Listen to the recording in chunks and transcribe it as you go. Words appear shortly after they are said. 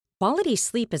Quality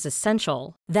sleep is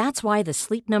essential. That's why the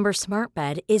Sleep Number Smart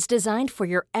Bed is designed for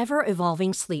your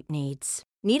ever-evolving sleep needs.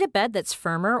 Need a bed that's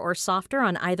firmer or softer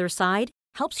on either side?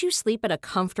 Helps you sleep at a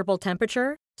comfortable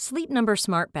temperature? Sleep Number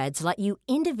Smart Beds let you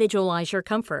individualize your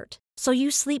comfort, so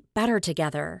you sleep better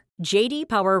together. J.D.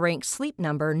 Power ranks Sleep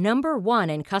Number number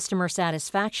 1 in customer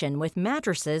satisfaction with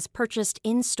mattresses purchased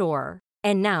in-store.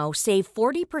 And now, save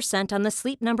 40% on the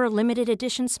Sleep Number Limited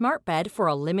Edition Smart Bed for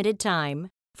a limited time.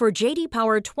 For J.D.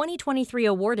 Power 2023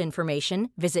 award information,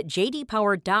 visit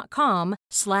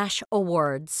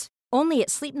jdpower.com/awards. Only at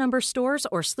Sleep Number stores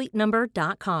or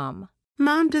sleepnumber.com.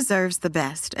 Mom deserves the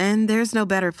best, and there's no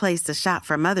better place to shop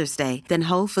for Mother's Day than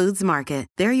Whole Foods Market.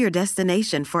 They're your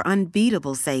destination for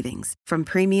unbeatable savings, from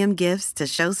premium gifts to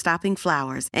show-stopping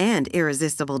flowers and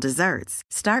irresistible desserts.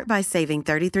 Start by saving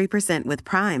 33% with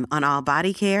Prime on all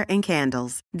body care and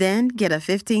candles. Then get a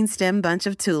 15-stem bunch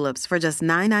of tulips for just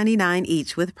 $9.99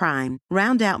 each with Prime.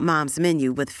 Round out Mom's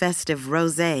menu with festive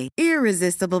rosé,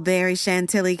 irresistible berry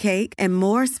chantilly cake, and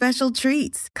more special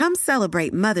treats. Come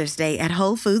celebrate Mother's Day at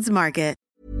Whole Foods Market.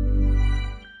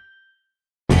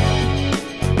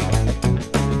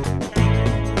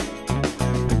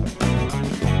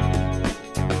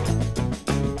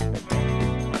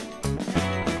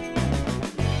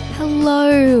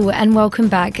 Hello and welcome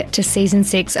back to season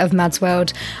 6 of Mads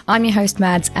World. I'm your host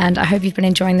Mads and I hope you've been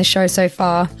enjoying the show so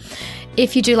far.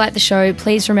 If you do like the show,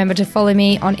 please remember to follow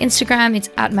me on Instagram. It's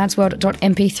at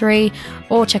madsworld.mp3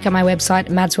 or check out my website,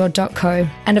 madsworld.co.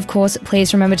 And of course,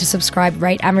 please remember to subscribe,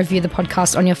 rate and review the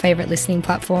podcast on your favourite listening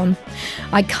platform.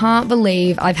 I can't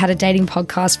believe I've had a dating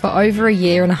podcast for over a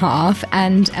year and a half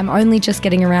and am only just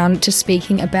getting around to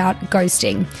speaking about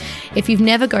ghosting. If you've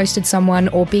never ghosted someone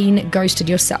or been ghosted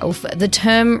yourself, the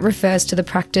term refers to the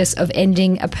practice of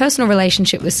ending a personal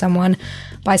relationship with someone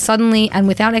by suddenly and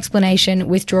without explanation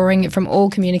withdrawing from all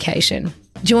communication.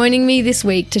 Joining me this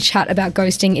week to chat about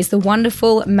ghosting is the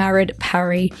wonderful Marid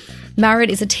Parry. Marid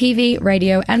is a TV,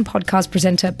 radio and podcast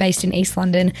presenter based in East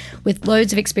London with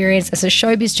loads of experience as a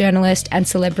showbiz journalist and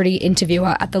celebrity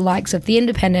interviewer at the likes of The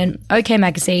Independent, OK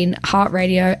Magazine, Heart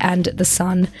Radio and The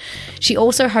Sun. She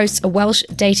also hosts a Welsh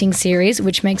dating series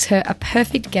which makes her a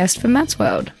perfect guest for Mads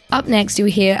World. Up next, you'll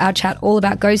hear our chat all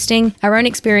about ghosting, our own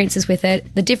experiences with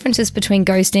it, the differences between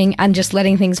ghosting and just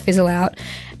letting things fizzle out,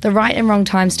 the right and wrong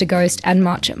times to ghost, and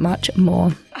much, much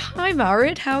more. Hi,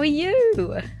 Marid. How are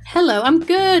you? Hello, I'm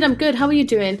good. How are you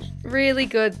doing? Really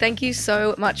good. Thank you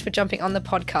so much for jumping on the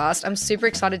podcast. I'm super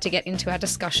excited to get into our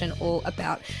discussion all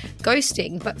about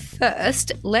ghosting. But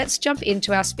first, let's jump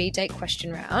into our speed date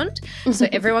question round so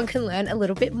everyone can learn a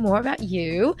little bit more about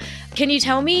you. Can you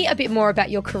tell me a bit more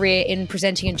about your career in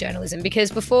presenting and journalism?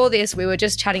 Because before this, we were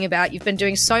just chatting about you've been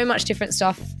doing so much different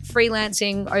stuff,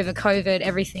 freelancing over COVID,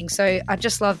 everything. So I'd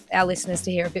just love our listeners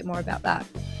to hear a bit more about that.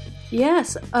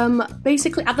 Yes,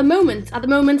 basically at the moment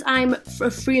I'm a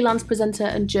freelance presenter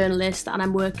and journalist, and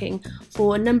I'm working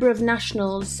for a number of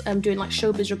nationals doing like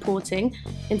showbiz reporting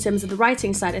in terms of the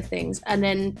writing side of things, and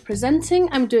then presenting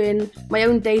I'm doing my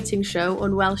own dating show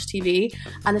on Welsh TV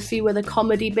and a few other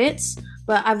comedy bits.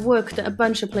 But I've worked at a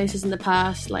bunch of places in the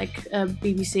past, like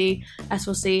BBC,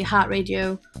 SLC, Heart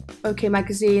Radio, OK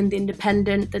Magazine, The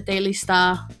Independent, The Daily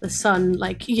Star, The Sun,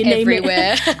 like you name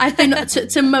everywhere. It. I've been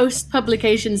to most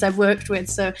publications I've worked with,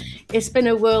 so it's been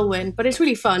a whirlwind, but it's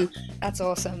really fun. That's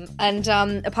awesome. And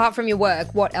apart from your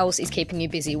work, what else is keeping you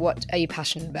busy? What are you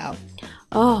passionate about?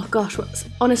 Oh gosh,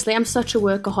 honestly, I'm such a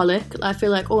workaholic. I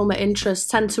feel like all my interests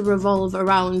tend to revolve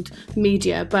around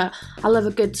media, but I love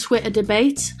a good Twitter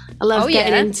debate. I love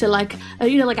getting into like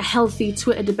a healthy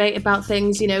Twitter debate about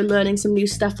things, learning some new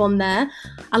stuff on there.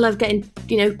 I love getting,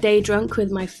 day drunk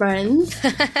with my friends.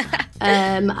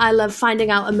 I love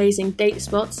finding out amazing date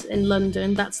spots in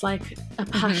London. That's like a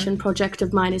passion project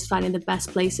of mine, is finding the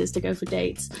best places to go for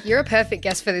dates. You're a perfect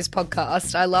guest for this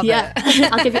podcast. I love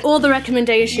it. I'll give you all the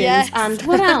recommendations. Yes. And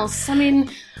what else? I mean,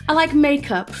 I like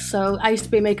makeup. So I used to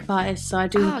be a makeup artist, so I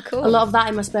do a lot of that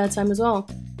in my spare time as well.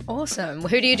 Awesome.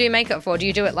 Who do you do makeup for? Do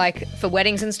you do it like for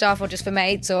weddings and stuff, or just for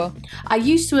mates? Or I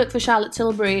used to work for Charlotte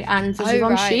Tilbury and for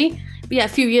Givenchy. Right. But yeah, a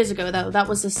few years ago though, that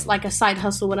was a side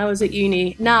hustle when I was at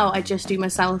uni. Now I just do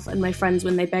myself and my friends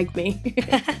when they beg me.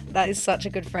 That is such a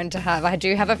good friend to have. I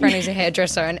do have a friend who's a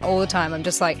hairdresser, and all the time I'm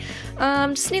just like,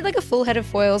 just need like a full head of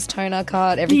foils, toner,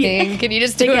 card, everything. Yeah. Can you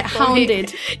just do it? Get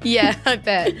hounded. Yeah, I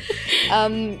bet.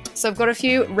 So I've got a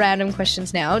few random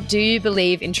questions now. Do you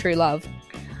believe in true love?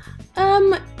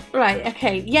 Right,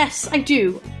 okay. Yes, I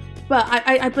do. But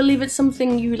I believe it's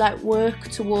something you like work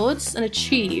towards and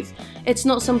achieve. It's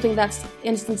not something that's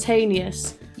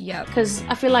instantaneous. Yep. Because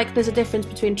I feel like there's a difference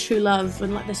between true love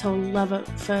and like this whole love at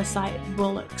first sight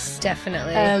bollocks.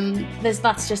 Definitely.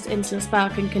 That's just instant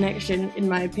spark and connection, in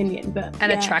my opinion. But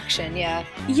and attraction, yeah.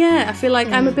 Yeah, I feel like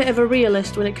I'm a bit of a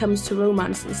realist when it comes to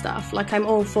romance and stuff. Like, I'm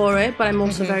all for it, but I'm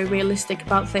also very realistic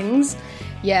about things.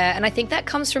 Yeah, and I think that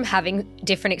comes from having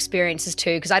different experiences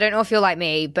too, because I don't know if you're like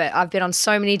me, but I've been on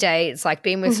so many dates, like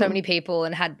been with so many people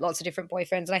and had lots of different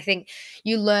boyfriends, and I think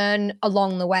you learn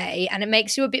along the way and it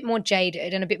makes you a bit more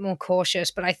jaded and a bit more cautious,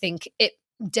 but I think it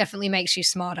definitely makes you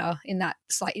smarter in that,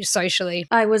 slightly socially.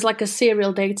 I was like a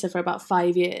serial dater for about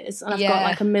 5 years, and I've got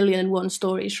like 1,000,001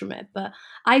 stories from it, but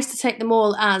I used to take them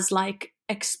all as like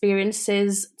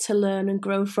experiences to learn and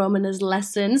grow from and as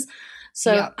lessons.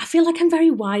 So I feel like I'm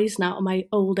very wise now at my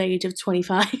old age of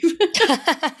 25.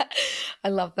 I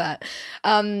love that.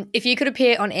 If you could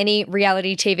appear on any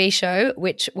reality TV show,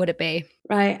 which would it be?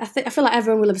 Right. I feel like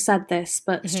everyone will have said this,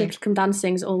 but Strictly Come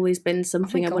Dancing's always been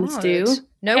something I wanted to do.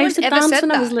 No one's ever said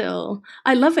that. I was little.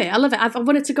 I love it. I've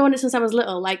wanted to go on it since I was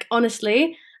little. Like,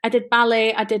 honestly, I did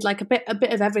ballet. I did like a bit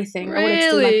of everything. Really? I wanted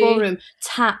to do like ballroom,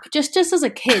 tap, just as a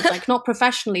kid, like not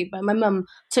professionally, but my mum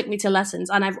took me to lessons,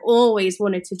 and I've always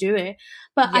wanted to do it.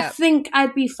 But I think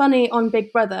I'd be funny on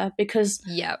Big Brother because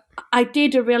I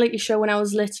did a reality show when I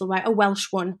was little, right? A Welsh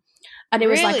one, and it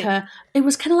was it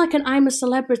was kind of like an I'm a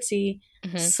Celebrity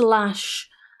slash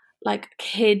like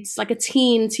kids, like a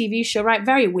teen TV show, right?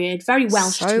 Very weird, very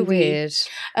Welsh. So TV. weird.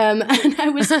 And I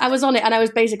was on it, and I was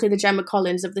basically the Gemma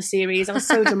Collins of the series. I was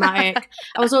so dramatic.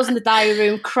 I was always in the diary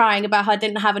room crying about how I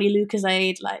didn't have any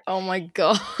Lucozade. Like, oh my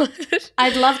god,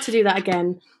 I'd love to do that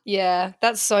again. Yeah,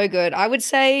 that's so good. I would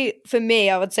say, for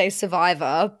me, I would say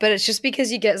Survivor, but it's just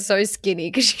because you get so skinny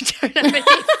because you don't have any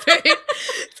food.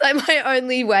 It's like my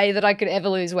only way that I could ever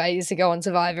lose weight is to go on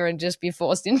Survivor and just be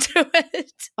forced into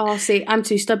it. Oh, see, I'm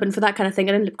too stubborn for that kind of thing.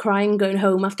 I'd end up crying, going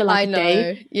home after like a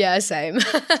day. Yeah, same.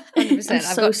 100%.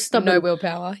 I've got stubborn. No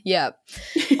willpower. Yeah,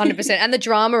 100%. And the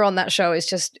drama on that show is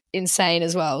just insane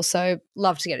as well. So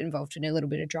love to get involved in a little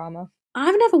bit of drama.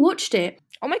 I've never watched it.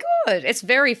 Oh my God, it's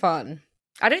very fun.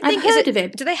 I don't think I've heard of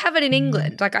it. Do they have it in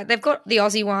England? Like they've got the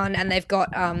Aussie one and they've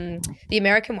got the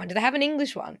American one. Do they have an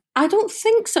English one? I don't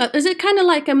think so. Is it kind of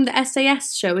like the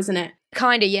SAS show, isn't it?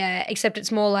 Kind of, yeah. Except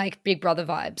it's more like Big Brother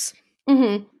vibes.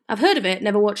 Mm-hmm. I've heard of it.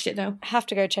 Never watched it though. Have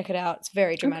to go check it out. It's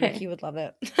very dramatic. Okay. You would love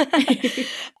it.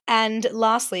 And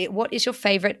lastly, what is your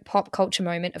favorite pop culture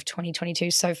moment of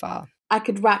 2022 so far? I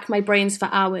could rack my brains for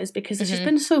hours because there's just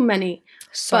been so many.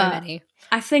 So many.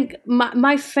 I think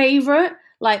my favorite,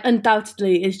 like,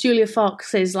 undoubtedly is Julia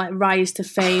Fox's like rise to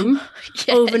fame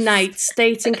overnight,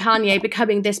 dating Kanye,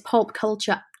 becoming this pop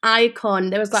culture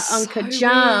icon. There was like Uncut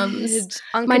Gems.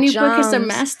 My new book is a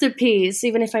masterpiece,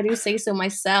 even if I do say so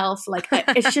myself. Like,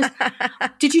 it's just,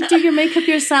 did you do your makeup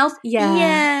yourself?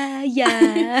 Yeah.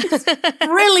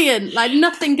 Brilliant. Like,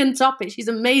 nothing can top it. She's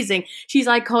amazing. She's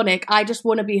iconic. I just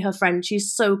want to be her friend.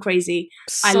 She's so crazy.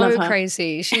 I love her. So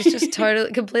crazy. She's just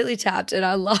totally, completely tapped, and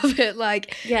I love it.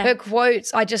 Like, her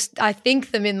quotes, I think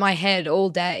them in my head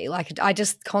all day. Like, I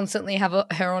just constantly have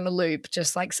her on a loop,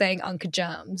 just like saying Uncut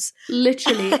Gems.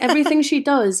 Literally. Everything she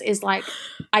does is like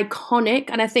iconic,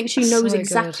 and I think she knows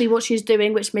exactly what she's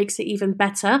doing, which makes it even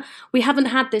better. We haven't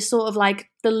had this sort of like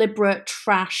deliberate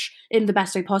trash in the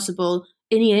best way possible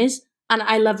in years, and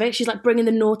I love it. She's like bringing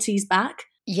the noughties back.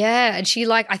 Yeah, and she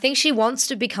I think she wants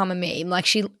to become a meme. Like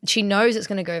she knows it's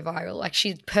going to go viral. Like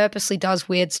she purposely does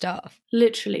weird stuff.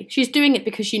 Literally. She's doing it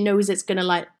because she knows it's going to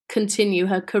like continue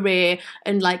her career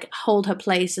and like hold her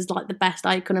place as like the best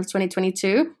icon of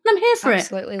 2022. And I'm here for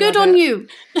Absolutely it. Good on you.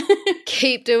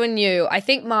 Keep doing you. I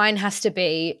think mine has to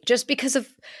be, just because of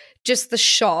just the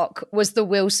shock, was the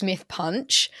Will Smith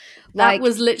punch. That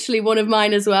was literally one of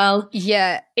mine as well.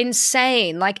 Yeah,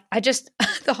 insane. Like,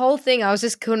 the whole thing, I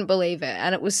just couldn't believe it.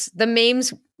 And the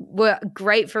memes were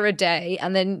great for a day,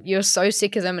 and then you're so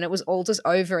sick of them, and it was all just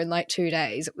over in like 2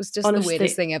 days. It was just the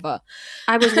weirdest thing ever.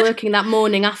 I was working that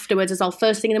morning afterwards as well.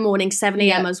 First thing in the morning, 7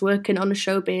 a.m. I was working on a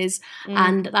showbiz,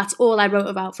 and that's all I wrote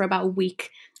about for about a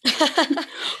week.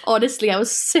 Honestly, I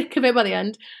was sick of it by the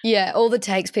end. Yeah, all the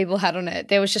takes people had on it.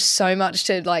 There was just so much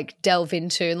to like delve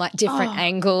into, and like different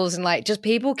angles, and like just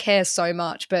people care so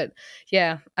much. But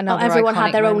yeah, everyone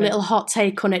had their own little hot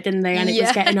take on it, didn't they? And it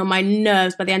was getting on my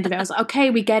nerves by the end of it. I was like, okay,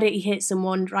 we get it. He hit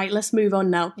someone. Right, let's move on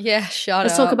now. Yeah,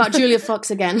 Let's talk about Julia Fox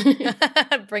again.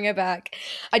 Bring her back.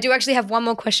 I do actually have one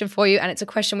more question for you, and it's a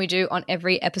question we do on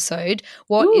every episode.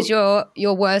 What is your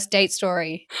worst date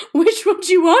story? Which one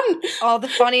do you want? Oh, the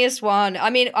funny funniest one. I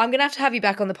mean, I'm going to have you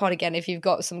back on the pod again if you've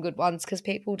got some good ones because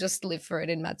people just live for it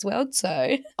in Mads world,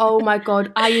 so. Oh my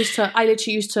God. I literally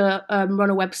used to run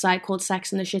a website called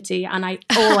Sex and the Shitty, and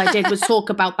all I did was talk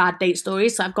about bad date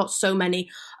stories, so I've got so many.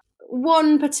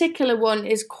 One particular one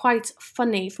is quite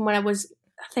funny from when I was,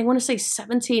 I want to say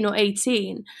 17 or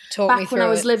 18. Back when I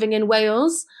was living in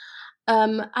Wales.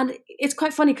 And it's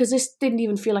quite funny because this didn't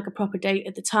even feel like a proper date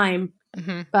at the time.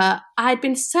 Mm-hmm. But I had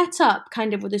been set up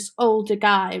kind of with this older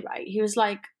guy, right? He was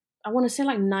like, I want to say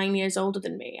like 9 years older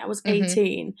than me. I was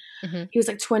 18. Mm-hmm. He was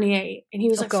like 28. And he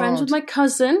was like friends with my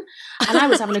cousin. And I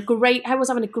was having a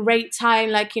great time,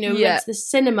 like, you know, we went to the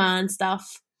cinema and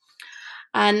stuff.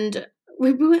 And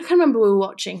I can't remember what we were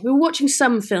watching. We were watching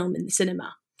some film in the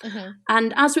cinema. Mm-hmm.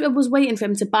 And as I was waiting for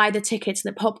him to buy the tickets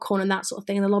and the popcorn and that sort of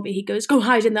thing in the lobby, he goes, go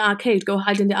hide in the arcade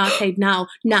now.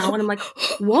 And I'm like,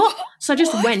 what? So I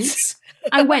just went.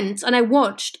 I went and I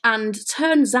watched, and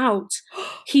turns out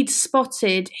he'd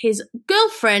spotted his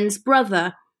girlfriend's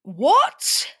brother.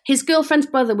 What? His girlfriend's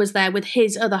brother was there with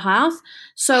his other half.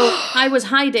 So I was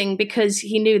hiding because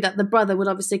he knew that the brother would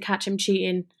obviously catch him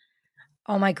cheating.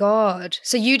 Oh my God.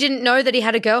 So you didn't know that he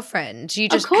had a girlfriend?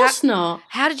 Of course not.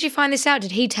 How did you find this out?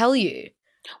 Did he tell you?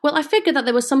 Well, I figured that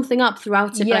there was something up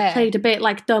throughout it, but I played a bit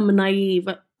like dumb and naive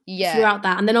throughout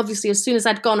that. And then obviously as soon as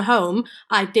I'd gone home,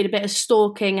 I did a bit of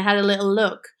stalking, I had a little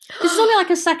look. This is only like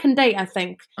a second date, I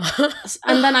think.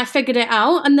 And then I figured it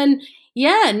out, and then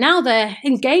now they're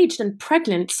engaged and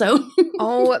pregnant, so.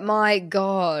 Oh my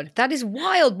God. That is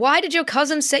wild. Why did your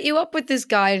cousin set you up with this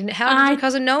guy? And how did your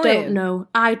cousin know him?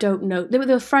 I don't know. They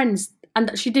were friends,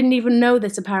 and she didn't even know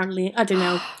this, apparently. I don't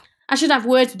know. I should have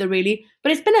words with her, really.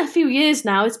 But it's been a few years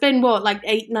now. It's been,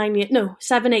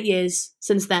 7, 8 years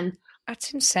since then.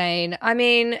 That's insane. I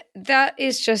mean, that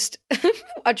is just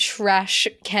a trash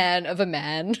can of a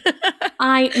man.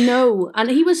 I know. And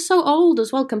he was so old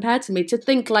as well compared to me, to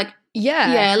think like,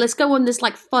 let's go on this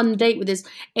like fun date with this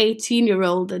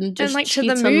 18-year-old and just like cheat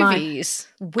to the on movies.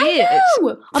 Weird. I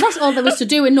know. Oh, that's all there was to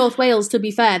do in North Wales, to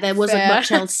be fair. There wasn't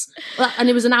much else. And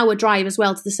it was an hour drive as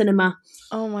well to the cinema.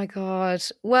 Oh my God.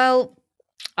 Well,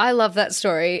 I love that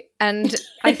story, and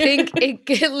I think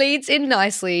it leads in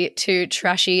nicely to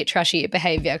trashy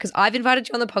behaviour, because I've invited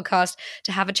you on the podcast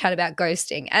to have a chat about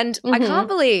ghosting, and I can't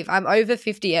believe I'm over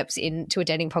 50 eps into a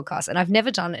dating podcast and I've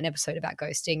never done an episode about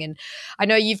ghosting. And I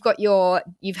know you've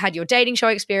had your dating show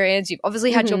experience, you've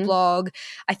obviously had your blog.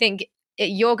 I think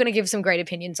you're going to give some great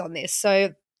opinions on this.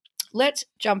 So let's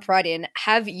jump right in.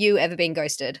 Have you ever been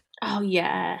ghosted? Oh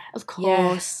yeah, of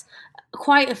course. Yeah.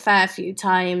 Quite a fair few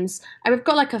times. I've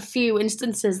got like a few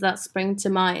instances that spring to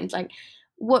mind.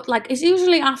 It's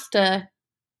usually after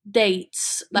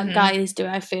dates that guys do,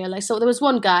 I feel like. So there was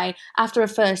one guy after a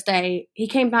first date, he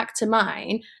came back to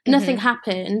mine, nothing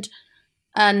happened,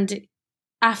 and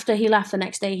after he left the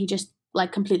next day, he just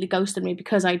like completely ghosted me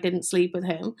because I didn't sleep with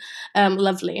him.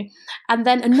 Lovely. And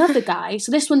then another guy,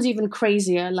 so this one's even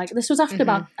crazier, like this was after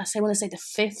about, I want to say the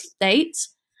 5th date.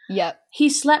 Yep. He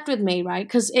slept with me, right?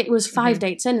 Because it was 5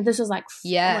 dates in. This was like,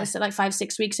 I want to say like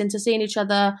 5-6 weeks into seeing each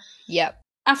other. Yep.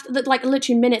 After that, like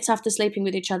literally minutes after sleeping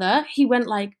with each other, he went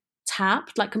like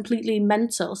tapped, like completely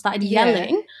mental, started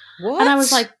yelling. What? And I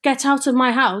was like, get out of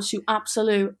my house, you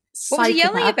absolute psychopath. What was he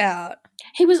yelling about?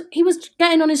 He was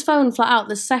getting on his phone flat out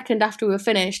the second after we were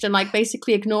finished and like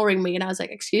basically ignoring me. And I was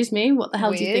like, excuse me, what the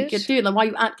hell do you think you're doing? Like, why are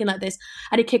you acting like this?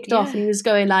 And he kicked off and he was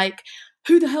going like,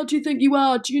 who the hell do you think you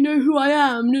are? Do you know who I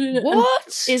am?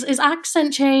 What? His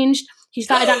accent changed. He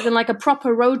started acting like a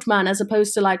proper roadman as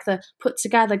opposed to like the put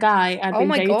together guy I'd been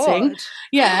dating. God.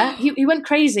 Yeah, he went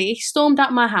crazy. He stormed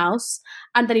out my house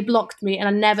and then he blocked me and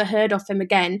I never heard of him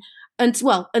again.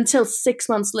 Until 6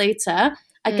 months later,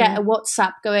 I get a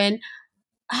WhatsApp going,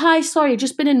 hi, sorry,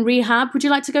 just been in rehab. Would you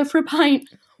like to go for a pint?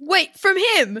 Wait, from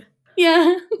him?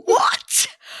 Yeah. What?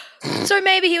 So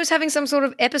maybe he was having some sort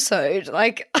of episode,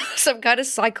 like some kind of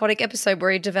psychotic episode where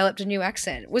he developed a new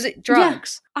accent. Was it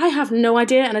drugs? Yeah, I have no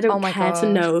idea and I don't care to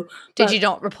know. Did you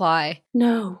not reply?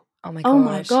 No. Oh my god. Oh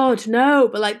my god, no.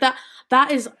 But like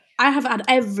that is, I have had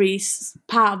every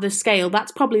part of the scale.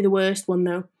 That's probably the worst one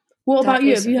though. What about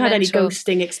you? Have you had any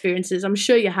ghosting experiences? I'm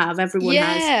sure you have. Everyone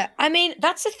has. Yeah. I mean,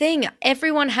 that's the thing.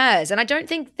 Everyone has. And I don't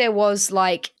think there was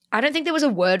a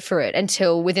word for it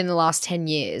until within the last 10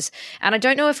 years. And I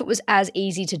don't know if it was as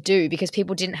easy to do because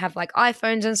people didn't have like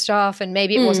iPhones and stuff, and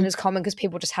maybe it wasn't as common because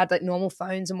people just had like normal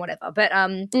phones and whatever. But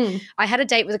I had a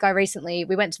date with a guy recently.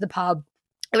 We went to the pub.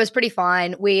 It was pretty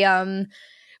fine.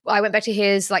 I went back to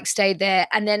his, like stayed there.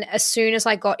 And then as soon as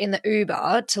I got in the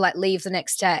Uber to like leave the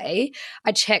next day,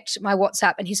 I checked my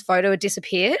WhatsApp and his photo had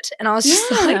disappeared. And I was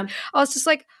just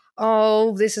like,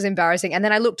 oh, this is embarrassing. And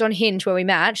then I looked on Hinge where we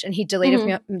matched, and he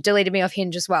deleted me off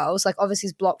Hinge as well. It's like, obviously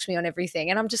he's blocked me on everything.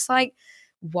 And I'm just like,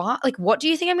 what? Like, what do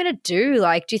you think I'm going to do?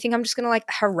 Like, do you think I'm just going to like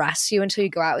harass you until you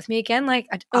go out with me again? Like,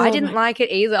 I didn't like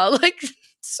it either. Like,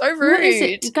 so rude. What is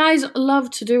it? Guys love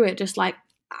to do it just like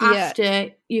after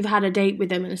you've had a date with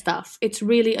them and stuff. It's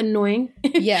really annoying.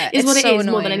 Yeah, is what it so is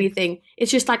more than annoying. anything.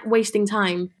 It's just like wasting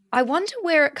time. I wonder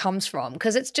where it comes from,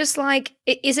 because it's just like,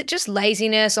 is it just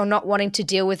laziness or not wanting to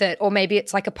deal with it? Or maybe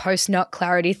it's like a post-nut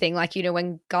clarity thing, like, you know,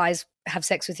 when guys have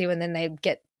sex with you and then they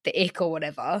get the ick or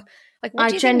whatever. Like, what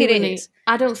do you think it is?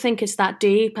 I don't think it's that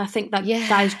deep. I think that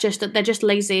guys they're just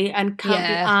lazy and can't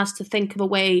be asked to think of a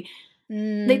way.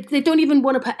 They don't even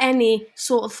want to put any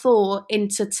sort of thought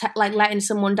into like letting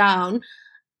someone down.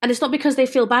 And it's not because they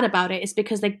feel bad about it. It's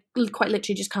because they quite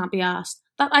literally just can't be asked.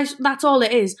 That's all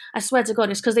it is. I swear to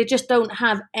God, it's because they just don't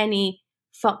have any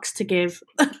fucks to give.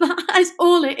 That's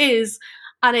all it is.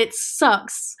 And it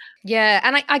sucks. Yeah,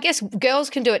 and I guess girls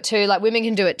can do it too, like women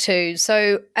can do it too.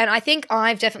 So, and I think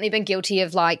I've definitely been guilty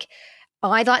of like,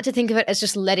 I'd like to think of it as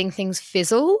just letting things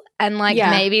fizzle, and like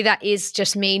maybe that is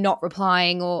just me not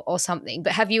replying or something.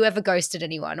 But have you ever ghosted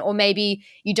anyone? Or maybe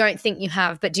you don't think you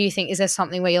have, but do you think, is there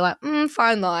something where you're like,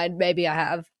 fine line, maybe I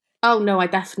have? Oh no, I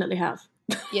definitely have.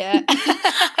 Yeah.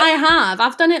 I have.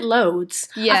 I've done it loads.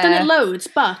 Yeah. I've done it loads,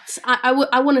 but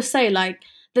I want to say, like,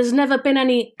 there's never been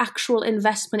any actual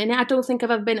investment in it. I don't think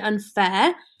I've ever been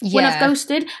unfair when I've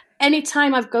ghosted. Any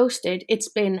time I've ghosted, it's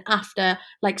been after,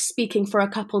 like, speaking for a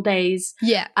couple days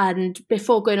and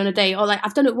before going on a date. Or, like,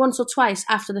 I've done it once or twice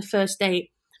after the first date.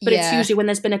 But it's usually when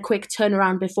there's been a quick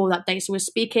turnaround before that date. So we're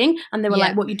speaking and they were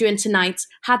like, what you doing tonight?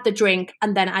 Had the drink,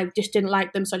 and then I just didn't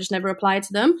like them, so I just never replied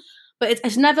to them. But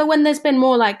it's never when there's been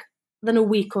more like than a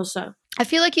week or so. I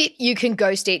feel like you can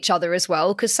ghost each other as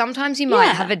well, because sometimes you might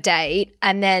have a date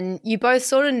and then you both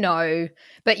sort of know,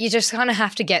 but you just kind of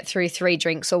have to get through 3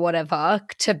 drinks or whatever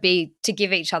to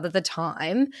give each other the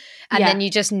time, and then you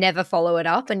just never follow it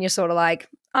up, and you're sort of like,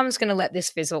 I'm just going to let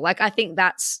this fizzle. Like, I think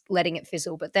that's letting it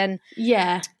fizzle. But then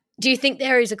do you think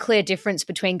there is a clear difference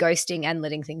between ghosting and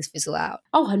letting things fizzle out?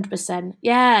 Oh, 100%.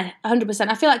 Yeah, 100%.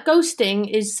 I feel like ghosting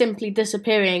is simply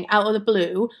disappearing out of the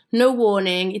blue, no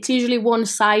warning. It's usually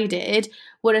one-sided,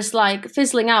 whereas like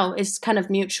fizzling out is kind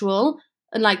of mutual,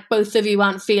 and like both of you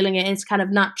aren't feeling it. It's kind of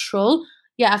natural.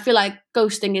 Yeah, I feel like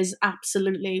ghosting is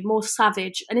absolutely more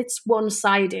savage, and it's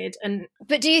one-sided.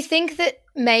 But do you think that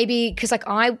maybe, because like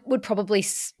I would probably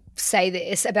say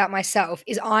this about myself,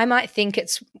 is I might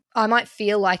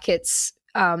feel like it's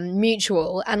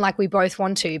mutual and like we both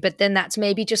want to, but then that's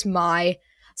maybe just my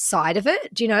side of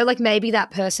it. Do you know, like maybe that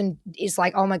person is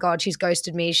like, oh my God, she's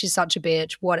ghosted me, she's such a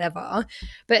bitch, whatever.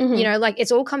 But you know, like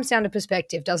it all comes down to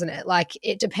perspective, doesn't it? Like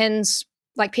it depends.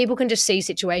 Like people can just see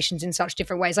situations in such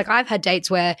different ways. Like I've had dates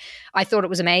where I thought it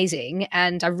was amazing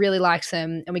and I really liked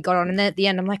them and we got on, and then at the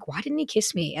end I'm like, why didn't he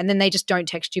kiss me? And then they just don't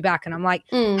text you back, and I'm like,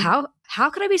 how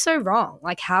could I be so wrong?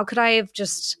 Like how could I have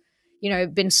just, you know,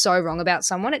 been so wrong about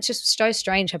someone? It's just so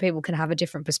strange how people can have a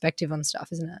different perspective on stuff,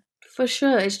 isn't it? For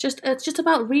sure. It's just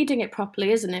about reading it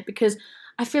properly, isn't it? Because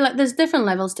I feel like there's different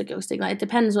levels to ghosting. Like it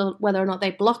depends on whether or not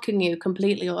they're blocking you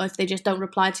completely, or if they just don't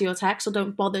reply to your text or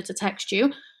don't bother to text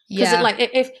you. Because like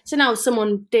if so now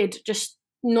someone did just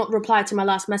not reply to my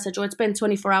last message, or it's been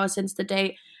 24 hours since the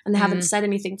date and they haven't said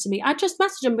anything to me, I'd just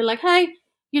message them and be like, hey,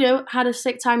 you know, had a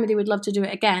sick time with you, would love to do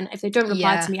it again. If they don't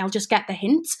reply to me, I'll just get the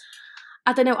hint.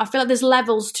 I don't know. I feel like there's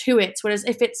levels to it. Whereas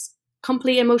if it's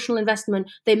complete emotional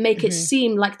investment, they make it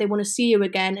seem like they want to see you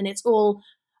again, and it's all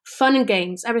fun and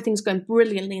games. Everything's going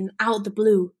brilliantly, and out of the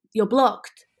blue, you're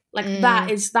blocked. Like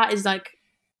that is like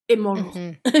immoral.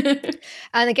 And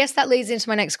I guess that leads into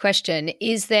my next question.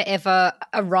 Is there ever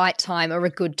a right time or a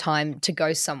good time to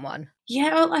ghost someone?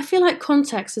 Yeah, well, I feel like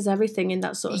context is everything in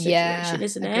that sort of situation,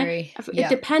 isn't it? It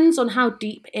depends on how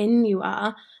deep in you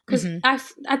are. Because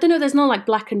I don't know, there's no like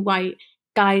black and white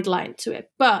guideline to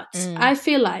it. But I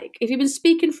feel like if you've been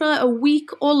speaking for a week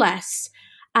or less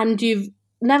and you've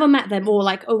never met them, or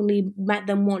like only met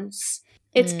them once,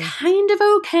 it's kind of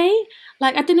okay.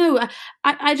 Like, I don't know,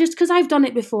 I just, because I've done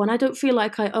it before and I don't feel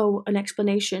like I owe an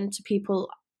explanation to people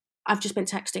I've just been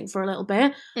texting for a little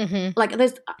bit. Like,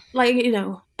 there's, like, you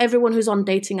know, everyone who's on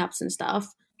dating apps and stuff,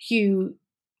 you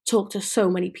talk to so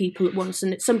many people at once,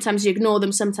 and sometimes you ignore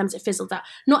them, sometimes it fizzles out.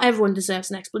 Not everyone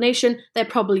deserves an explanation. They're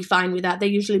probably fine with that. They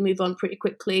usually move on pretty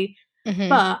quickly.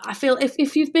 But I feel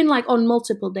if you've been like on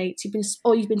multiple dates, you've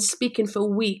been speaking for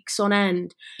weeks on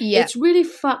end, it's really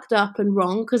fucked up and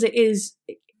wrong, because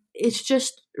it's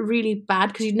just really bad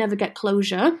because you never get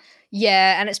closure.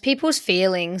 Yeah, and it's people's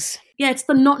feelings. it's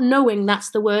the not knowing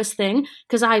that's the worst thing.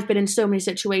 Because I've been in so many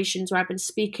situations where I've been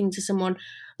speaking to someone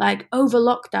like over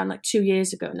lockdown, like 2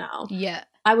 years ago now. Yeah.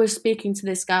 I was speaking to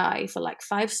this guy for like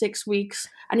 5-6 weeks,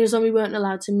 and he was when we weren't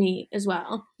allowed to meet as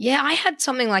well. Yeah, I had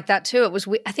something like that too. It was,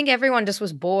 I think everyone just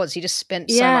was bored. So you just spent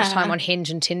so much time on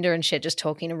Hinge and Tinder and shit, just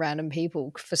talking to random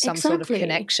people for some sort of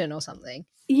connection or something.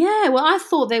 Yeah, well, I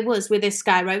thought there was with this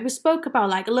guy, right? We spoke about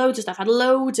like loads of stuff, had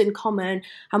loads in common,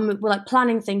 and we were like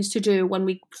planning things to do when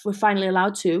we were finally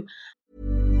allowed to.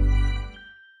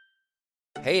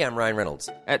 Hey, I'm Ryan Reynolds.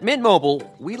 At Mint Mobile,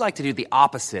 we like to do the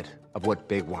opposite of what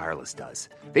Big Wireless does.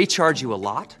 They charge you a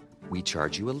lot, we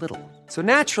charge you a little. So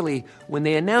naturally, when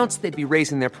they announced they'd be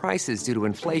raising their prices due to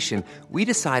inflation, we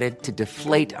decided to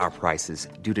deflate our prices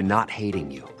due to not hating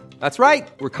you. That's right.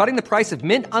 We're cutting the price of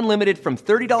Mint Unlimited from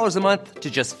 $30 a month to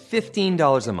just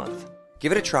 $15 a month.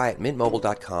 Give it a try at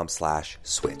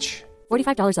mintmobile.com/switch.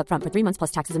 $45 up front for 3 months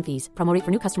plus taxes and fees. Promo rate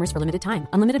for new customers for limited time.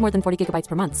 Unlimited more than 40 gigabytes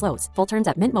per month. Slows full terms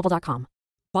at mintmobile.com.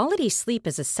 Quality sleep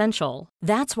is essential.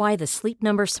 That's why the Sleep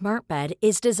Number Smart Bed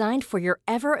is designed for your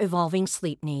ever-evolving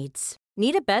sleep needs.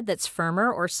 Need a bed that's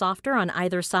firmer or softer on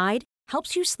either side?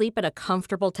 Helps you sleep at a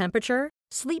comfortable temperature?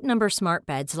 Sleep Number Smart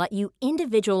Beds let you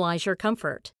individualize your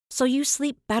comfort, so you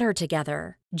sleep better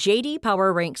together. J.D.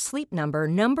 Power ranks Sleep Number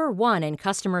number 1 in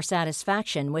customer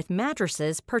satisfaction with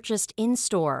mattresses purchased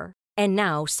in-store. And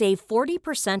now, save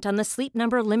 40% on the Sleep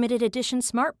Number Limited Edition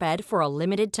Smart Bed for a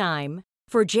limited time.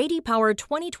 For J.D. Power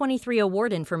 2023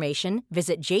 award information,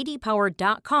 visit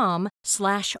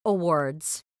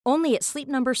jdpower.com/awards. Only at Sleep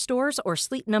Number stores or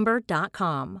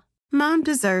sleepnumber.com. Mom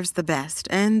deserves the best,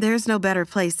 and there's no better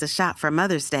place to shop for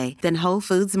Mother's Day than Whole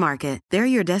Foods Market. They're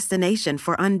your destination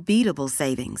for unbeatable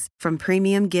savings, from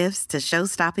premium gifts to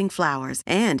show-stopping flowers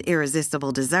and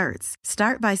irresistible desserts.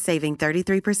 Start by saving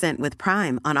 33% with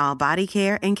Prime on all body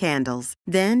care and candles.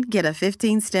 Then get a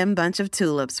 15-stem bunch of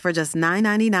tulips for just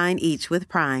 $9.99 each with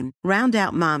Prime. Round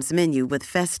out Mom's menu with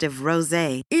festive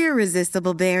rosé,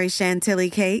 irresistible berry chantilly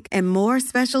cake, and more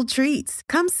special treats.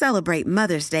 Come celebrate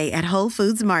Mother's Day at Whole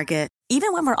Foods Market.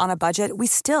 Even when we're on a budget, we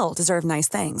still deserve nice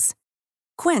things.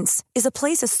 Quince is a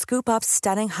place to scoop up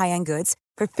stunning high-end goods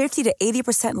for 50 to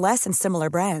 80% less than similar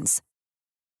brands.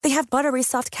 They have buttery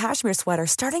soft cashmere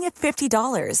sweaters starting at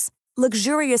 $50,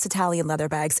 luxurious Italian leather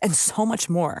bags, and so much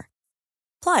more.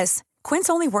 Plus, Quince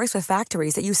only works with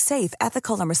factories that use safe,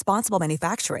 ethical, and responsible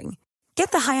manufacturing.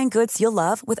 Get the high-end goods you'll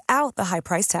love without the high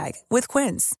price tag with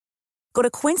Quince. Go to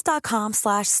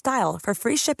quince.com/style for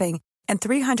free shipping and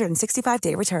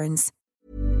 365-day returns.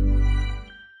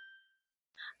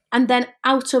 And then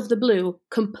out of the blue,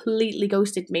 completely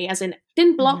ghosted me, as in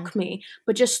didn't block me,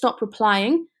 but just stopped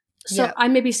replying. So I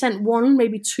maybe sent 1,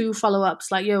 maybe 2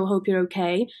 follow-ups, like, yo, hope you're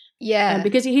okay. Yeah.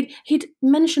 Because he'd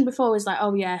mentioned before, was like,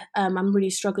 oh yeah, I'm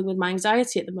really struggling with my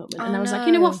anxiety at the moment. And I was like,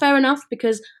 you know what, fair enough,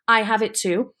 because I have it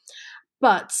too.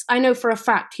 But I know for a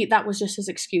fact that was just his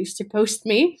excuse to ghost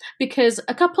me, because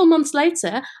a couple months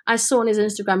later, I saw on his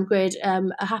Instagram grid a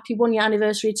happy 1-year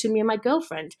anniversary to me and my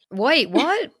girlfriend. Wait,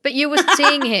 what? But you were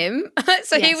seeing him?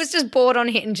 So Yes. He was just bored on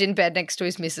Hinge in bed next to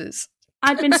his missus.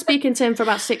 I'd been speaking to him for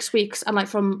about 6 weeks, and like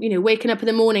from, waking up in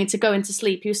the morning to going to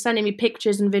sleep, he was sending me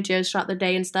pictures and videos throughout the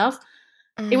day and stuff.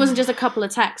 It wasn't just a couple of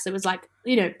texts. It was like,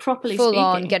 properly Full speaking.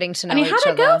 on getting to know and he each had a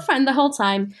other. girlfriend the whole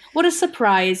time. What a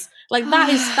surprise. Like,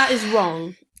 that is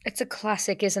wrong. It's a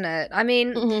classic, isn't it? I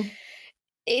mean,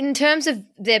 in terms of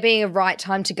there being a right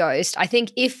time to ghost, I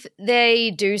think if they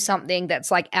do something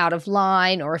that's like out of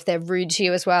line, or if they're rude to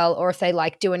you as well, or if they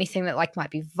like do anything that like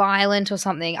might be violent or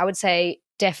something, I would say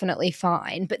definitely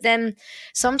fine. But then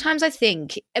sometimes I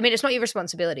think, it's not your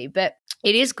responsibility, but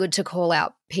it is good to call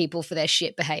out people for their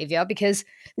shit behavior, because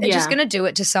they're just going to do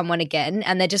it to someone again,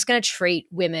 and they're just going to treat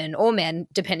women or men,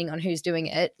 depending on who's doing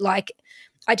it, like,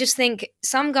 I just think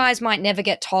some guys might never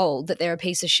get told that they're a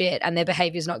piece of shit and their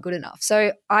behavior is not good enough.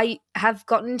 So I have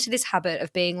gotten into this habit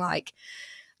of being like,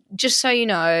 just so you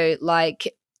know,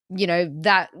 like,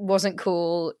 that wasn't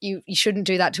cool. You shouldn't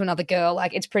do that to another girl.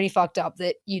 Like, it's pretty fucked up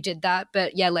that you did that,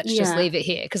 but let's just leave it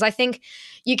here. Because I think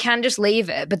you can just leave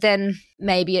it, but then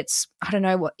maybe it's, I don't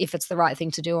know if it's the right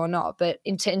thing to do or not, but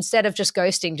instead of just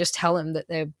ghosting, just tell them that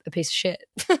they're a piece of shit.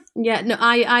 Yeah, no,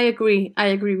 I agree. I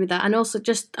agree with that. And also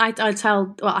just, I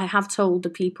have told the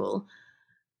people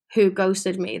who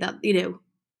ghosted me that,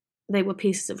 they were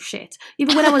pieces of shit.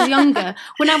 Even when I was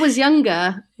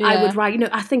younger, I would write,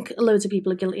 I think loads of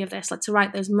people are guilty of this, like to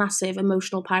write those massive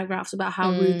emotional paragraphs about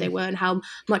how rude they were and how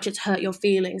much it's hurt your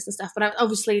feelings and stuff. But I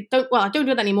obviously I don't do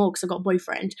that anymore because I've got a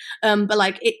boyfriend. But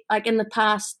like in the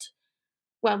past,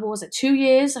 what was it, 2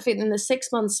 years? I think in the 6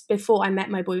 months before I met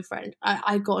my boyfriend,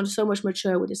 I got so much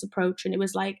mature with this approach. And it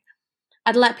was like,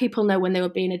 I'd let people know when they were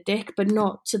being a dick, but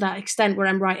not to that extent where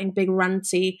I'm writing big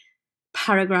ranty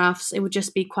paragraphs. It would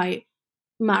just be quite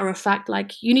matter of fact,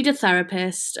 like, you need a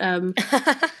therapist.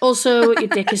 Also, your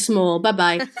dick is small.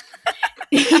 Bye-bye.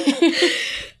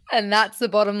 And that's the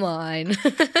bottom line.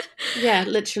 Yeah,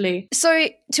 literally. So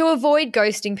to avoid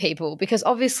ghosting people, because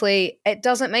obviously it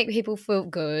doesn't make people feel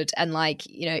good, and like,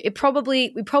 you know, we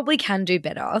probably can do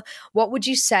better. What would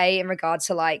you say in regards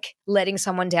to like letting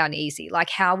someone down easy? Like,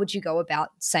 how would you go about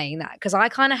saying that? Because I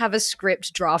kind of have a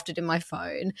script drafted in my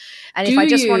phone, and if I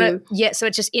just want to, so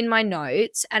it's just in my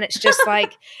notes, and it's just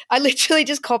like I literally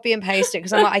just copy and paste it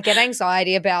because I'm like, I get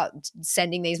anxiety about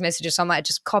sending these messages, so I'm like,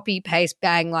 just copy paste,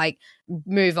 bang, like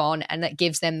move on, and that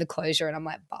gives them the closure, and I'm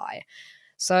like, bye.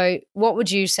 So what would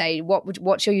you say?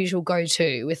 What's your usual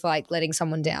go-to with like letting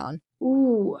someone down?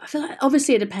 Ooh, I feel like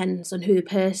obviously it depends on who the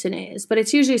person is, but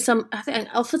it's usually I think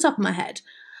off the top of my head,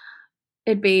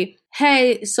 it'd be,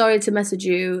 hey, sorry to message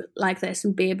you like this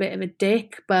and be a bit of a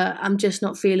dick, but I'm just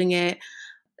not feeling it.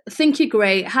 Think you're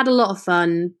great, had a lot of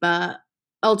fun, but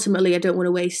ultimately I don't want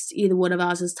to waste either one of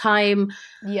ours' time.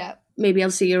 Yeah. Maybe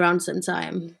I'll see you around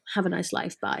sometime. Have a nice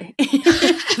life. Bye.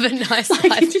 Have a nice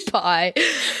life. Bye.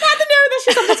 I don't know. That's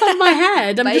just off the top of my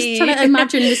head. I'm just trying to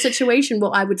imagine the situation,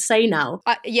 what I would say now.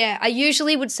 I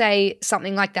usually would say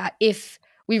something like that if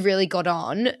we really got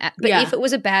on. But if it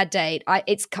was a bad date,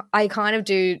 I kind of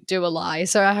do a lie.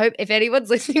 So I hope if anyone's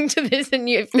listening to this and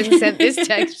you've been sent this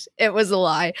text, it was a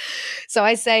lie. So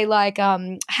I say like,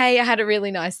 hey, I had a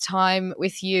really nice time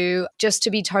with you. Just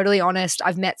to be totally honest,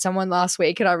 I've met someone last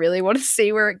week and I really want to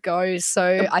see where it goes.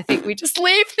 So I think we just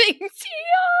leave things here.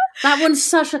 That one's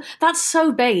that's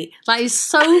so bait. That is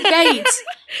so bait.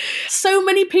 So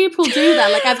many people do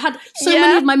that. Like, I've had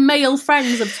many of my male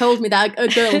friends have told me that a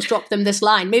girl's dropped them this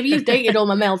line. Maybe you've dated all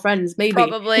my male friends. Maybe.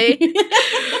 Probably.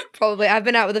 I've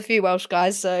been out with a few Welsh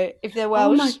guys, so if they're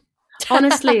Welsh.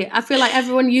 Honestly, I feel like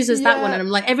everyone uses that one, and I'm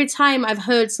like, every time I've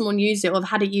heard someone use it or I've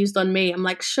had it used on me, I'm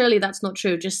like, surely that's not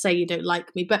true. Just say you don't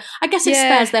like me. But I guess it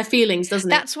spares their feelings, doesn't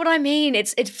it? That's what I mean.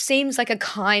 It seems like a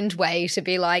kind way to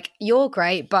be like, you're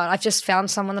great, but I've just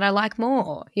found someone that I like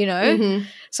more, you know? Mm-hmm.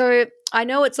 So I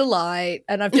know it's a lie,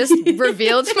 and I've just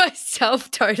revealed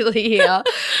myself totally here.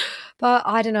 But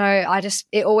I don't know.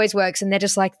 It always works. And they're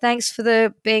just like, thanks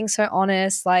for being so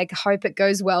honest. Like, hope it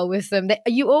goes well with them.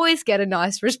 You always get a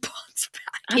nice response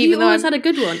back. Have you always had a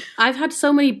good one? I've had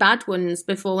so many bad ones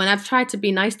before when I've tried to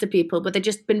be nice to people, but they've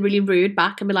just been really rude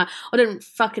back and be like, I don't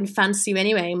fucking fancy you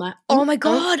anyway. I'm like, oh my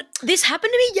God, this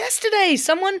happened to me yesterday.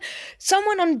 Someone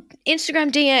on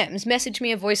Instagram DMs messaged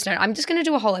me a voice note. I'm just going to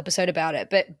do a whole episode about it.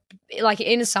 But like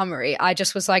in a summary, I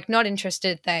just was like, not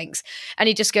interested, thanks. And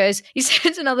he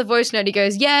sends another voice note. He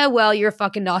goes, yeah, well, you're a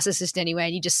fucking narcissist anyway,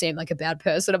 and you just seem like a bad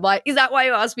person. I'm like, is that why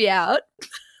you asked me out?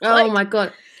 Oh my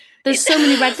God. There's so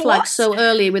many red flags so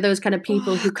early with those kind of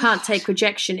people who can't take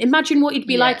rejection. Imagine what you'd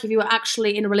be like if you were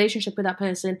actually in a relationship with that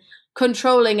person,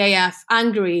 controlling AF,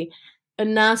 angry, a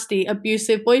nasty,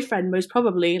 abusive boyfriend, most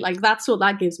probably. Like, that's what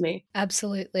that gives me.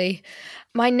 Absolutely.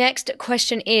 My next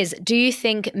question is, do you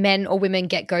think men or women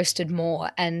get ghosted more,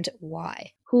 and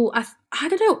why? I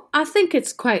don't know. I think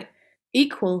it's quite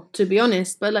equal, to be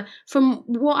honest. But like, from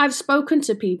what I've spoken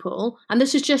to people, and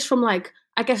this is just from like,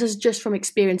 I guess it's just from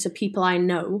experience of people I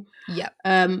know. Yeah.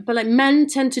 But like, men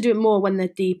tend to do it more when they're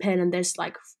deep in and there's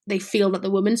like, they feel that the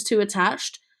woman's too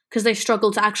attached because they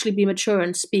struggle to actually be mature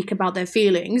and speak about their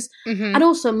feelings. Mm-hmm. And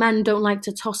also, men don't like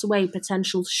to toss away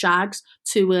potential shags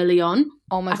too early on.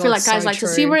 Oh my God, I feel like guys so like true.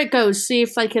 to see where it goes, see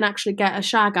if they can actually get a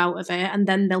shag out of it, and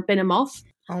then they'll bin him off.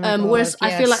 Oh my God, whereas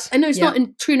yes. I feel like, I know it's not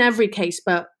true in every case,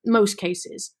 but most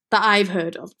cases that I've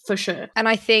heard of, for sure. And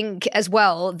I think as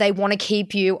well, they want to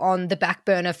keep you on the back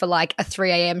burner for like a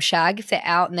 3 a.m. shag if they're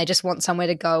out and they just want somewhere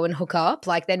to go and hook up.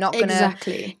 Like, they're not going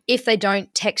to, if they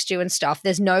don't text you and stuff,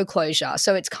 there's no closure.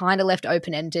 So it's kind of left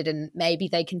open-ended, and maybe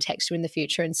they can text you in the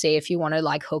future and see if you want to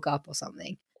like hook up or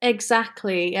something.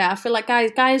 Exactly. Yeah, I feel like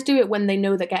guys do it when they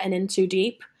know they're getting in too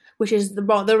deep, which is the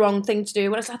wrong thing to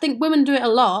do. Whereas I think women do it a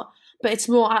lot, but it's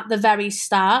more at the very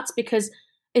start, because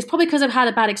it's probably because I've had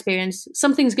a bad experience.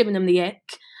 Something's given them the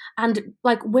ick. And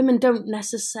like, women don't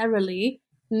necessarily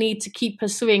need to keep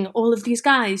pursuing all of these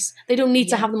guys. They don't need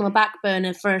to have them on the back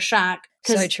burner for a shag.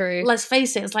 So true. Let's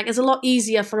face it, it's a lot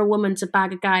easier for a woman to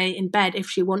bag a guy in bed if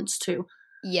she wants to.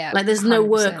 Yeah. Like, there's 100%. No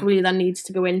work really that needs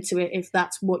to go into it if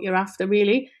that's what you're after,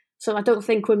 really. So I don't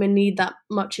think women need that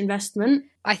much investment.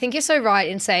 I think you're so right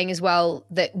in saying as well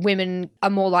that women are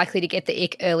more likely to get the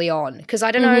ick early on. Because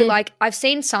I don't know, like I've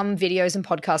seen some videos and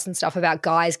podcasts and stuff about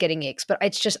guys getting icks, but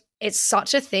it's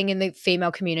such a thing in the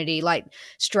female community, like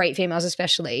straight females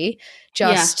especially,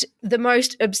 just the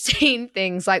most obscene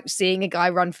things, like seeing a guy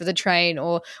run for the train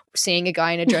or seeing a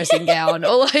guy in a dressing gown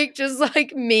or like just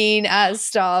like mean ass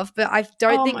stuff. But I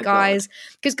don't think guys,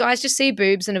 because guys just see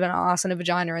boobs and an ass and a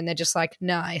vagina and they're just like,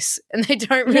 nice. And they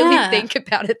don't really think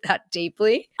about it that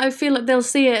deeply. I feel like they'll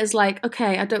see it as like,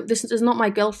 okay, this is not my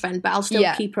girlfriend, but I'll still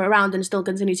keep her around and still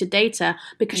continue to date her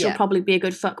because she'll probably be a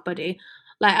good fuck buddy.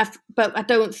 But I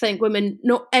don't think women,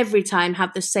 not every time,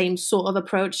 have the same sort of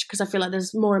approach because I feel like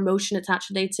there's more emotion attached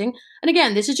to dating. And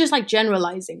again, this is just like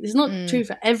generalizing. This is not true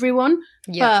for everyone,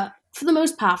 but for the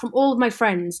most part, from all of my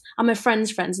friends and my friends'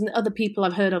 friends and the other people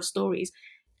I've heard of stories,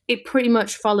 it pretty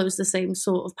much follows the same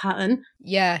sort of pattern.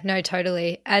 Yeah, no,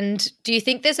 totally. And do you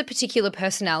think there's a particular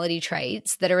personality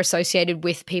traits that are associated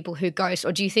with people who ghost,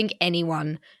 or do you think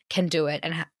anyone can do it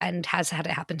and has had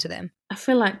it happen to them? I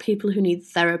feel like people who need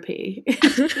therapy.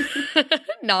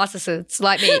 Narcissists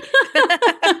like me.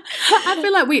 I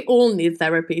feel like we all need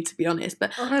therapy, to be honest.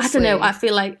 But honestly, I don't know. I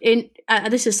feel like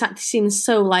this seems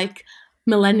so like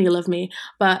millennial of me,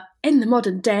 but in the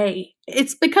modern day,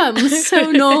 it's become so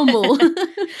normal.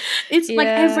 It's like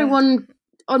everyone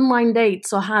online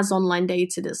dates or has online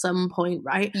dated at some point,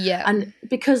 right? Yeah. And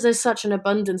because there's such an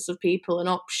abundance of people and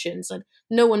options, and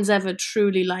no one's ever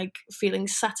truly like feeling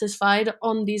satisfied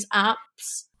on these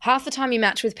apps. Half the time you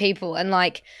match with people and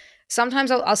like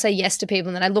sometimes I'll say yes to people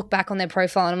and then I look back on their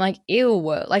profile and I'm like, ew,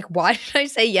 like why did I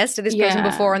say yes to this person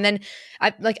before? And then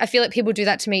I feel like people do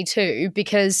that to me too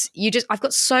because I've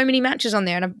got so many matches on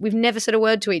there and we've never said a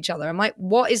word to each other. I'm like,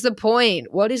 what is the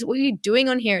point? What are you doing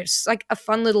on here? It's like a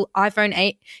fun little iPhone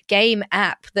 8 game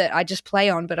app that I just play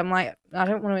on, but I'm like, I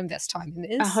don't want to invest time in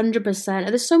this. 100%. And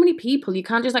there's so many people, you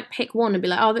can't just like pick one and be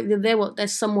like, oh, they're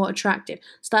somewhat attractive.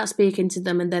 Start speaking to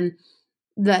them and then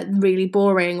they're really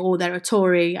boring or they're a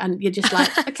Tory and you're just like,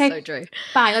 okay, so true.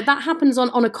 Bye. Like that happens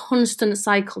on a constant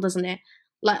cycle, doesn't it?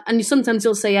 Like, and sometimes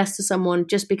you'll say yes to someone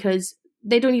just because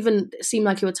they don't even seem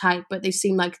like your type, but they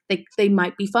seem like they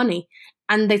might be funny.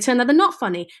 And they turn out they're not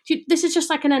funny. This is just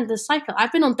like an endless cycle.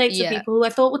 I've been on dates with people who I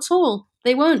thought were tall.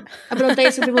 They weren't. I've been on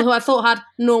dates with people who I thought had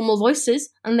normal voices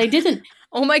and they didn't.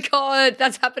 Oh my God,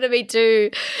 that's happened to me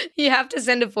too. You have to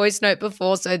send a voice note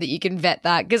before so that you can vet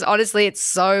that because honestly, it's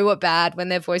so bad when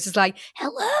their voice is like,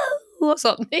 hello or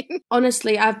something.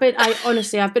 Honestly, I've been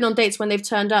on dates when they've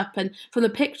turned up and from the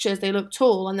pictures they look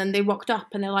tall and then they rocked up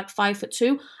and they're like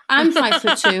 5'2". I'm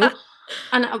 5'2".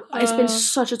 And it's been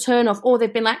such a turn off. Or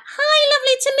they've been like, hi,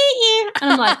 lovely to meet you.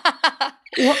 And I'm like,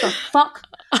 what the fuck?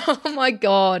 Oh my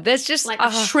God. There's just like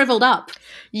shriveled up.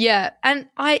 Yeah. And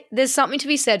there's something to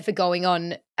be said for going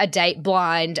on a date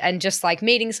blind and just like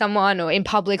meeting someone or in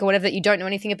public or whatever that you don't know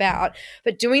anything about.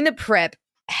 But doing the prep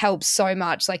helps so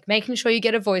much, like making sure you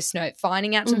get a voice note,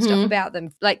 finding out some stuff about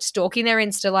them, like stalking their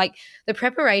Insta. Like the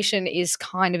preparation is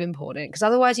kind of important because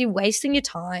otherwise you're wasting your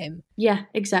time. Yeah,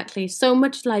 exactly. So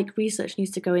much like research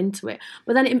needs to go into it,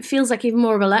 but then it feels like even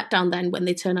more of a letdown then when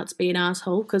they turn out to be an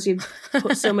asshole because you've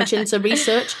put so much into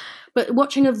research. But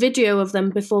watching a video of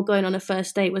them before going on a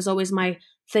first date was always my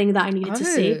thing that I needed to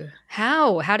see.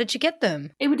 How did you get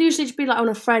them? It would usually just be like on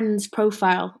a friend's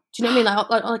profile. Do you know what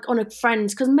I mean? Like on a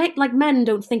friend's, because men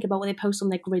don't think about what they post on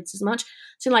their grids as much.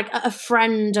 So like a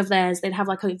friend of theirs, they'd have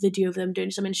like a video of them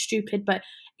doing something stupid. But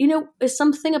you know, there's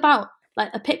something about like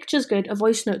a picture's good, a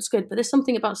voice note's good, but there's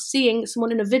something about seeing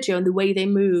someone in a video and the way they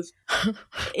move.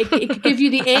 It could give you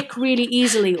the ick really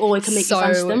easily, or it can make you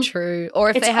fancy them. So true. Or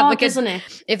if they have like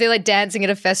if they're like dancing at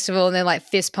a festival and they're like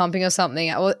fist pumping or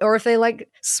something, or if they like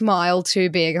smile too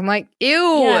big, I'm like,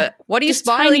 ew, what are you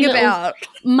smiling about?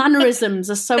 Mannerisms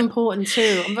are so important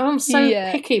too. I'm so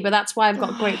picky, but that's why I've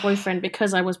got a great boyfriend,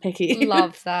 because I was picky.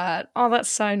 Love that. Oh, that's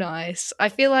so nice. I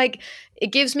feel like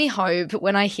it gives me hope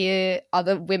when I hear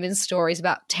other women's stories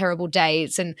about terrible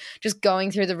dates and just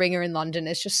going through the ringer in London.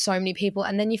 There's just so many people.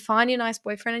 And then you find your nice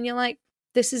boyfriend and you're like,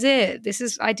 this is it.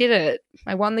 I did it.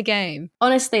 I won the game.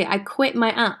 Honestly, I quit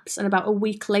my apps and about a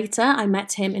week later, I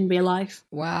met him in real life.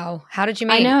 Wow. How did you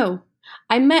meet? I know.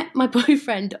 I met my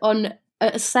boyfriend on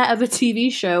a set of a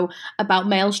TV show about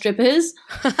male strippers.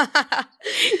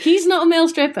 He's not a male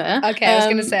stripper. Okay, I was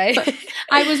going to say.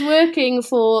 I was working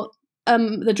for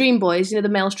the Dream Boys, you know, the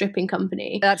male stripping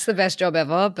company. That's the best job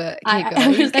ever, but keep going. I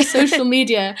was their social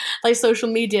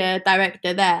media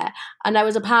director there, and I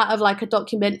was a part of like a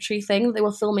documentary thing they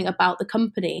were filming about the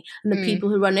company and the people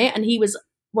who run it, and he was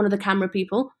one of the camera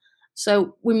people.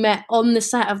 So we met on the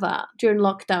set of that during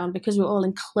lockdown because we were all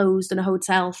enclosed in a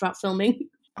hotel throughout filming.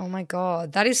 Oh my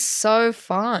God, that is so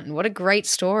fun. What a great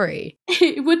story.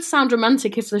 It would sound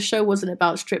romantic if the show wasn't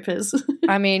about strippers.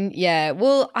 I mean, yeah.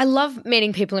 Well, I love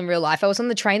meeting people in real life. I was on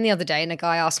the train the other day and a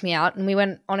guy asked me out and we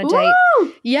went on a date.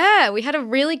 Woo! Yeah, we had a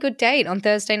really good date on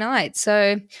Thursday night.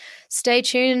 So stay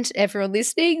tuned, everyone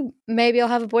listening. Maybe I'll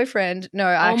have a boyfriend. No,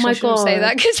 I actually shouldn't say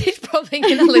that because he's probably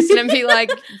going to listen and be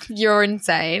like, you're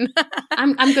insane.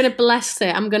 I'm going to bless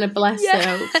it. I'm going to bless it,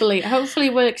 hopefully. Hopefully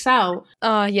it works out.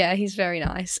 Oh, yeah, he's very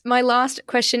nice. My last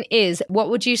question is, what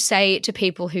would you say to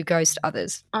people who ghost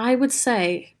others? I would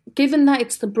say, given that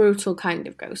it's the brutal kind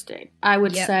of ghosting, I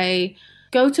would say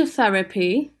go to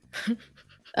therapy,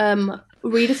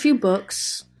 read a few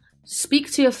books,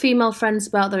 speak to your female friends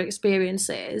about their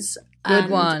experiences. Good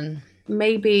one.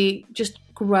 Maybe just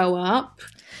grow up.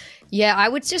 Yeah, I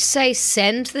would just say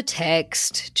send the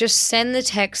text. Just send the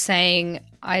text saying,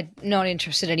 I'm not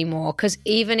interested anymore. Because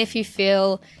even if you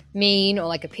feel mean or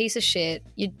like a piece of shit,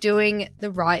 you're doing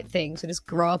the right thing. So just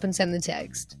grow up and send the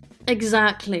text.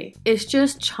 Exactly. It's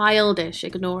just childish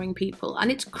ignoring people.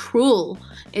 And it's cruel.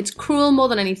 It's cruel more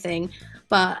than anything.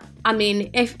 But, I mean,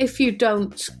 if you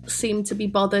don't seem to be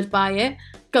bothered by it,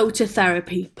 go to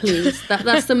therapy, please.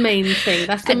 That's the main thing.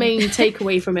 That's the main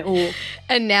takeaway from it all.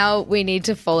 And now we need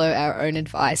to follow our own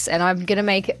advice. And I'm going to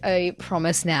make a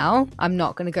promise now. I'm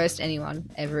not going to ghost anyone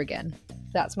ever again.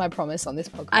 That's my promise on this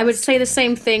podcast. I would say the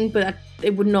same thing, but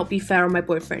it would not be fair on my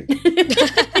boyfriend.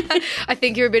 I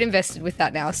think you're a bit invested with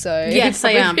that now, so yes,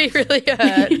 I am. Be really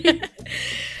hurt.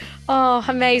 Oh,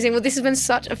 amazing. Well, this has been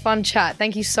such a fun chat.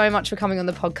 Thank you so much for coming on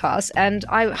the podcast. And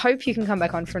I hope you can come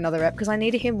back on for another ep because I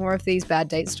need to hear more of these bad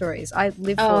date stories. I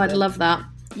live for them. I'd love that.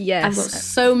 Yes. I've got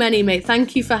so many, mate.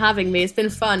 Thank you for having me. It's been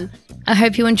fun. I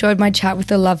hope you enjoyed my chat with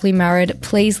the lovely Married.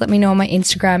 Please let me know on my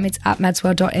Instagram. It's at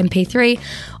madsworld.mp3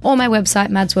 or my website,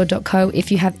 madsworld.co,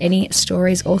 if you have any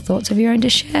stories or thoughts of your own to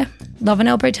share. Love and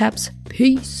elbow taps.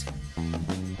 Peace.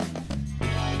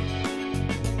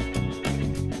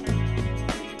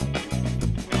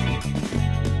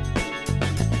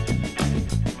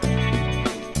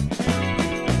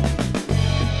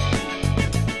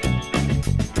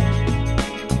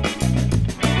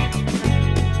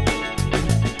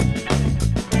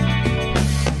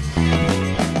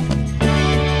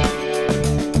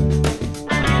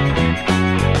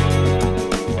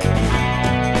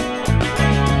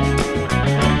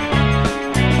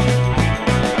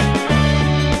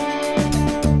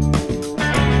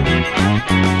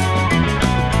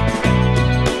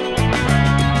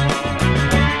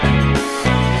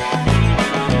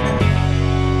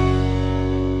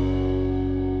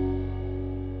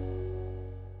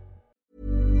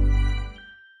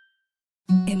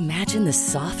 Imagine the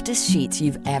softest sheets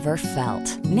you've ever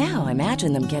felt. Now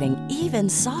imagine them getting even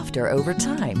softer over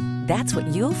time. That's what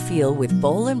you'll feel with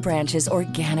Boll & Branch's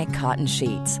organic cotton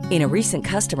sheets. In a recent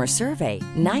customer survey,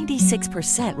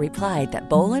 96% replied that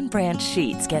Boll & Branch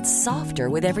sheets get softer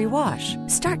with every wash.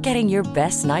 Start getting your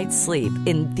best night's sleep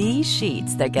in these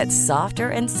sheets that get softer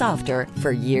and softer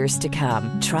for years to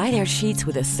come. Try their sheets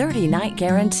with a 30-night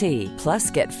guarantee. Plus,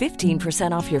 get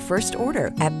 15% off your first order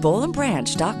at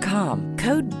bollandbranch.com.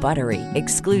 Code BUTTERY.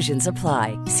 Exclusions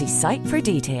apply. See site for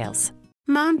details.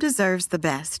 Mom deserves the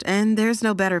best, and there's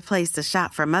no better place to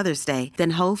shop for Mother's Day than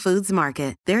Whole Foods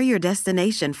Market. They're your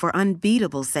destination for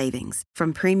unbeatable savings,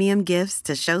 from premium gifts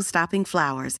to show-stopping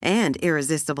flowers and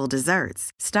irresistible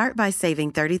desserts. Start by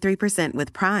saving 33%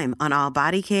 with Prime on all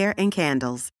body care and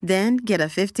candles. Then get a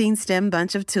 15-stem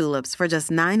bunch of tulips for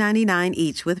just $9.99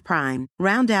 each with Prime.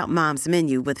 Round out Mom's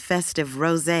menu with festive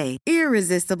rosé,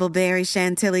 irresistible berry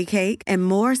chantilly cake, and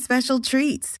more special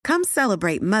treats. Come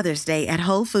celebrate Mother's Day at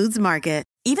Whole Foods Market.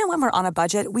 Even when we're on a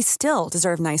budget, we still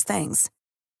deserve nice things.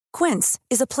 Quince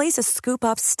is a place to scoop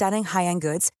up stunning high-end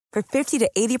goods for 50 to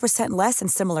 80% less than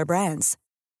similar brands.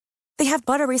 They have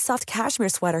buttery soft cashmere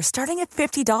sweaters starting at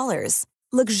 $50,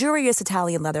 luxurious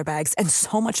Italian leather bags, and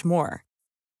so much more.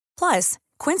 Plus,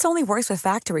 Quince only works with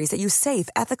factories that use safe,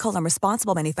 ethical, and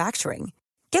responsible manufacturing.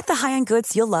 Get the high-end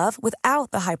goods you'll love without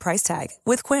the high price tag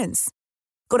with Quince.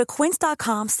 Go to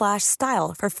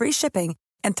quince.com/style for free shipping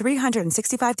and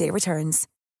 365-day returns.